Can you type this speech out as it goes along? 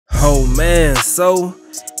Oh man, so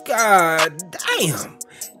god damn,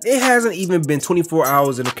 it hasn't even been 24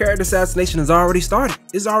 hours and the character assassination has already started.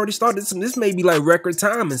 It's already started. This may be like record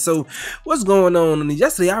time. And so what's going on? And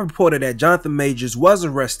yesterday I reported that Jonathan Majors was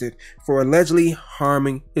arrested for allegedly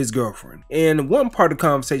harming his girlfriend. And one part of the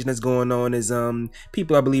conversation that's going on is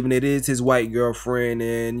people are believing it is his white girlfriend,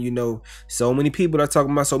 and you know, so many people are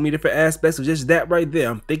talking about so many different aspects of just that right there.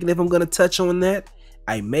 I'm thinking if I'm gonna touch on that,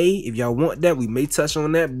 I may. If y'all want that, we may touch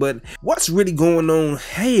on that. But what's really going on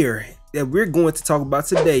here that we're going to talk about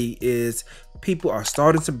today is people are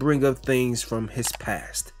starting to bring up things from his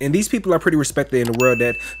past, and these people are pretty respected in the world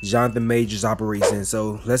that Jonathan Majors operates in.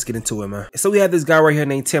 So let's get into it, man. So we have this guy right here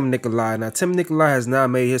named Tim Nikolai. Now Tim Nikolai has now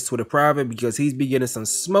made his Twitter private because he's beginning some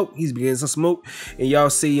smoke. And y'all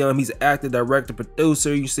see he's an actor, director,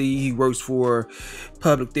 producer. You see he works for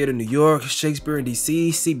Public Theater New York, Shakespeare in DC,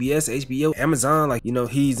 CBS, HBO, Amazon. Like, you know,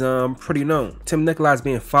 he's pretty known. Tim Nikolai is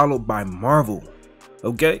being followed by Marvel.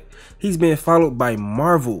 Okay, he's being followed by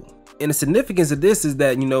Marvel. And the significance of this is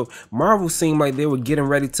that, you know, Marvel seemed like they were getting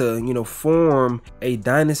ready to, you know, form a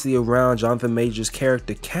dynasty around Jonathan Majors'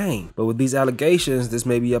 character Kane. But with these allegations, this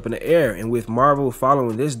may be up in the air. And with Marvel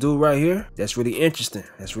following this dude right here, that's really interesting.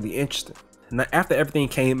 That's really interesting. Now, after everything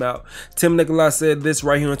came out, Tim Nikolai said this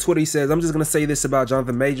right here on Twitter. He says, "I'm just going to say this about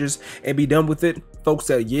Jonathan Majors and be done with it. Folks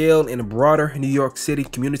at Yale and the broader New York City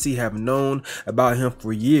community have known about him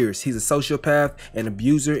for years. He's a sociopath and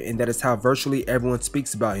abuser, and that is how virtually everyone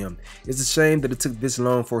speaks about him. It's a shame that it took this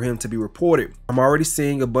long for him to be reported. I'm already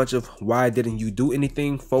seeing a bunch of why didn't you do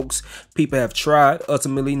anything, folks. People have tried,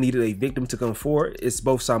 ultimately needed a victim to come forward. It's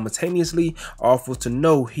both simultaneously awful to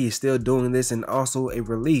know he is still doing this and also a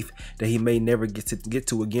relief that he may never get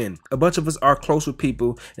to again. A bunch of us are close with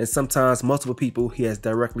people, and sometimes multiple people he has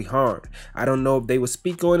directly harmed. I don't know if they will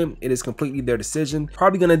speak on him. It is completely their decision.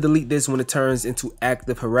 Probably gonna delete this when it turns into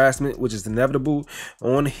active harassment, which is inevitable.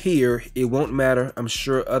 On here, it won't matter. I'm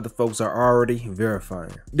sure other folks are already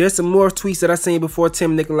verifying." There's some more tweets that I seen before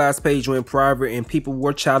Tim Nikolai's page went private, and people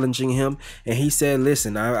were challenging him, and he said,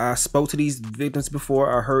 "Listen, I spoke to these victims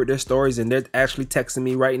before. I heard their stories, and they're actually texting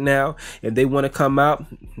me right now. If they want to come out,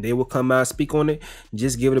 they will come out, speak on it.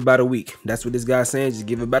 Just give it about a week." That's what this guy's saying. Just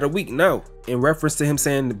give it about a week. No, in reference to him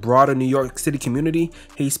saying the broader New York City community,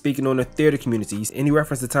 he's speaking on the theater communities, and he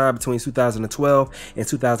referenced the time between 2012 and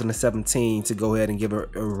 2017 to go ahead and give a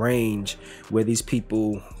range where these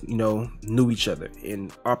people, you know, knew each other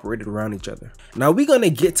and operated around each other. Now we're gonna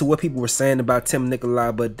get to what people were saying about Tim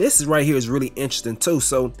Nikolai, but this right here is really interesting too.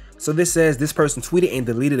 So this says this person tweeted and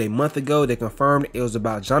deleted a month ago. They confirmed it was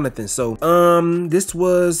about Jonathan. So this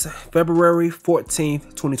was February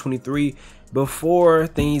 14th, 2023. Before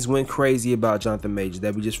things went crazy about Jonathan Majors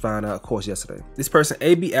that we just found out, of course, yesterday. This person,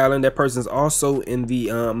 A.B. Allen, that person is also in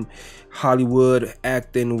the Hollywood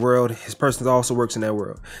acting world. His person also works in that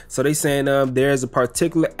world. So they saying there's a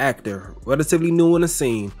particular actor, relatively new in the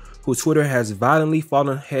scene, who Twitter has violently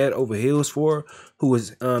fallen head over heels for, who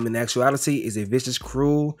is in actuality is a vicious,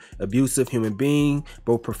 cruel, abusive human being,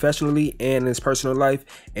 both professionally and in his personal life.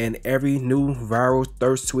 And every new viral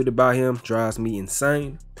thirst tweet about him drives me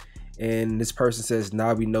insane." And this person says,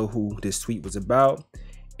 "Now we know who this tweet was about."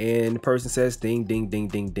 And the person says, "Ding, ding, ding,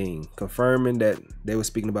 ding, ding," confirming that they were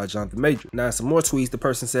speaking about Jonathan Majors. Now, some more tweets. The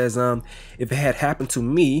person says, "If it had happened to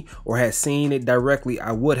me or had seen it directly,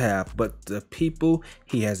 I would have. But the people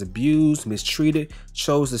he has abused, mistreated,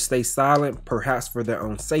 chose to stay silent, perhaps for their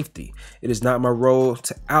own safety. It is not my role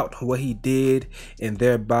to out what he did and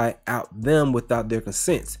thereby out them without their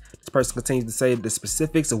consents." This person continues to say, "The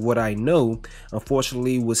specifics of what I know,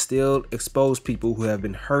 unfortunately, will still expose people who have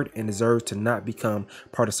been hurt and deserve to not become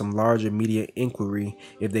part of some larger media inquiry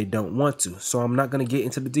if they don't want to." So I'm not going to get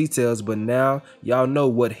into the details, but now y'all know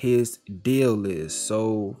what his deal is.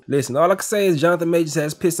 So listen, all I can say is Jonathan Majors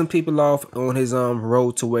has pissed some people off on his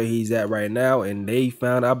road to where he's at right now, and they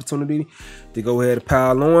found an opportunity to go ahead and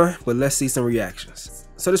pile on. But let's see some reactions.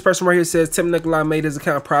 So this person right here says, "Tim Nikolai made his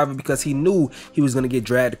account private because he knew he was going to get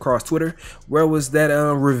dragged across Twitter. Where was that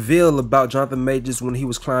reveal about Jonathan Majors when he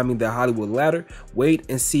was climbing the Hollywood ladder? Wait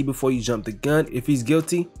and see before you jump the gun. If he's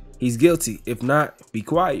guilty, he's guilty. If not, be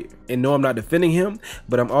quiet." And no, I'm not defending him,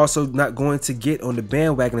 but I'm also not going to get on the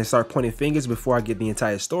bandwagon and start pointing fingers before I get the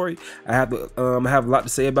entire story. I have a lot to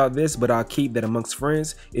say about this, but I'll keep that amongst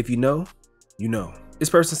friends. If you know, you know. This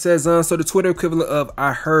person says, "So the Twitter equivalent of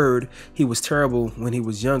 'I heard he was terrible when he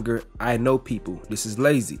was younger. I know people. This is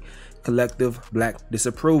lazy. Collective black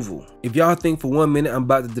disapproval." If y'all think for 1 minute I'm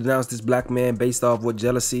about to denounce this black man based off what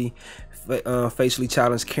jealousy facially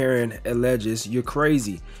challenged Karen alleges, you're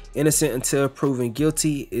crazy. Innocent until proven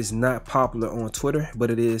guilty is not popular on Twitter,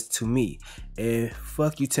 but it is to me. And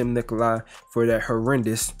fuck you, Tim Nikolai, for that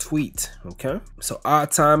horrendous tweet. Okay, so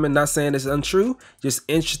odd timing, not saying it's untrue, just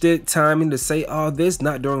interested timing to say all this.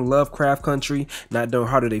 Not during Lovecraft Country, not during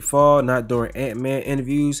How Did They Fall, not during Ant-Man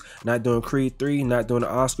interviews, not during Creed 3, not during the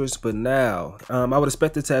Oscars, but now. I would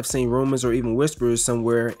expect to have seen rumors or even whispers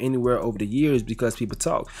somewhere, anywhere over the years, because people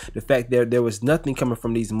talk. The fact that there was nothing coming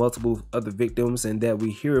from these multiple other victims and that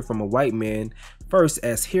we hear it from a white man first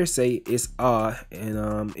as hearsay is odd,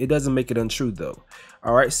 and it doesn't make it untrue though.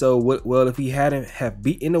 All right, so well, if he hadn't have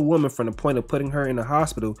beaten a woman from the point of putting her in the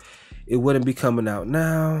hospital, it wouldn't be coming out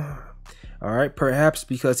now. All right, perhaps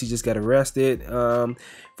because he just got arrested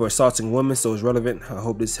for assaulting women, so it's relevant. I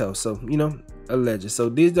hope this helps. So, you know, alleged. So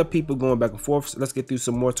these are people going back and forth. So let's get through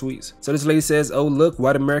some more tweets. So this lady says, "Oh look,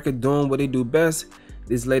 white America doing what they do best."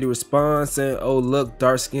 This lady responds saying, "Oh look,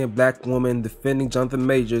 dark-skinned black woman defending Jonathan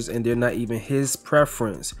Majors, and they're not even his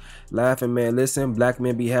preference." Laughing, man. Listen, black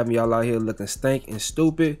men be having y'all out here looking stank and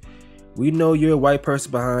stupid. We know you're a white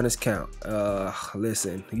person behind this count.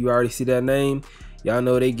 Listen, you already see that name. Y'all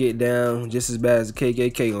know they get down just as bad as the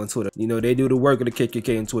KKK on Twitter. You know, they do the work of the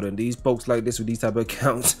KKK on Twitter. And these folks like this with these type of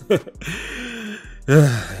accounts.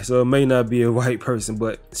 So it may not be a white person,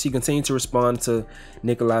 but she continued to respond to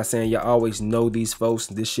Nikolai saying, "Y'all always know these folks.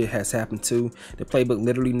 This shit has happened too. The playbook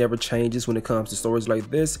literally never changes when it comes to stories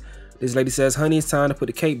like this." This lady says, "Honey, it's time to put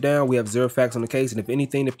the cape down. We have zero facts on the case. And if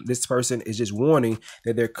anything, this person is just warning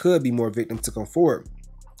that there could be more victims to come forward.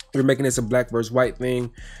 We're making this a black versus white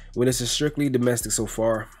thing when this is strictly domestic so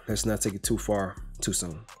far. Let's not take it too far too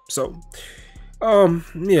soon." So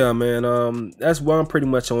yeah, man, that's why I'm pretty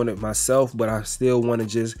much on it myself, but I still want to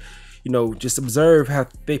just, you know, just observe how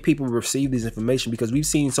people receive this information, because we've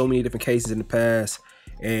seen so many different cases in the past,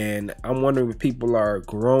 and I'm wondering if people are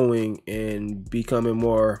growing and becoming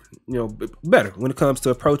more, you know, better when it comes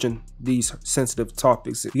to approaching these sensitive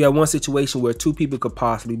topics. You got one situation where two people could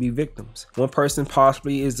possibly be victims. One person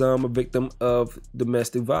possibly is a victim of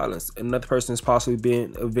domestic violence. Another person is possibly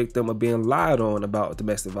being a victim of being lied on about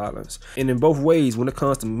domestic violence. And in both ways, when it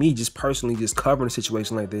comes to me just personally just covering a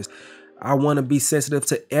situation like this, I want to be sensitive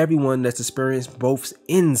to everyone that's experienced both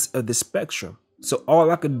ends of the spectrum. So all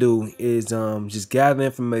I could do is just gather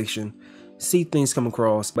information, see things come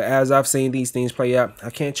across. But as I've seen these things play out, I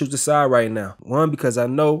can't choose a side right now. One, because I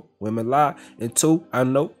know women lie, and two, I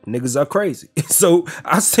know niggas are crazy. So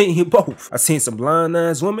I've seen both. I've seen some blind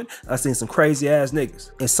ass women, I've seen some crazy ass niggas.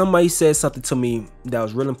 And somebody said something to me that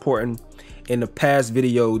was real important in the past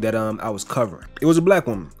video that I was covering. It was a black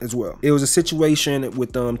woman as well. It was a situation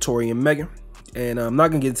with Tory and Megan. And I'm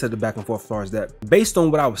not gonna get into the back and forth as far as that. Based on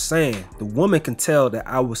what I was saying, the woman can tell that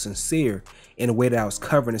I was sincere in the way that I was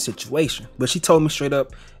covering the situation. But she told me straight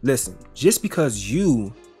up, "Listen, just because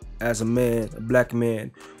you as a man, a black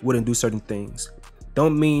man, wouldn't do certain things,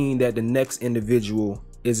 don't mean that the next individual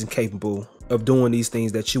isn't capable of doing these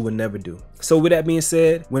things that you would never do." So with that being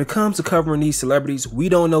said, when it comes to covering these celebrities, we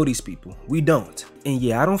don't know these people. We don't. And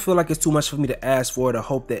yeah, I don't feel like it's too much for me to ask for, to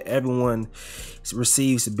hope that everyone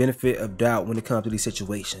receives the benefit of doubt when it comes to these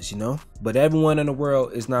situations, you know? But everyone in the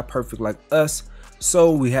world is not perfect like us.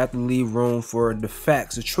 So we have to leave room for the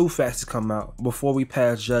facts, the true facts to come out before we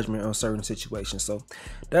pass judgment on certain situations. So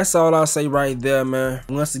that's all I'll say right there, man.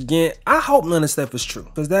 Once again, I hope none of this stuff is true,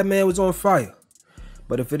 because that man was on fire.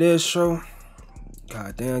 But if it is true,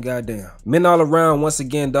 goddamn. Men all around, once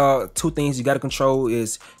again, dog, two things you got to control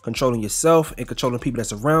is controlling yourself and controlling people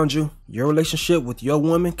that's around you. Your relationship with your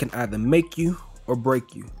woman can either make you or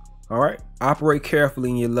break you. All right? Operate carefully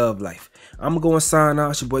in your love life. I'm going to sign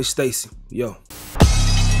out. It's your boy Stacy. Yo.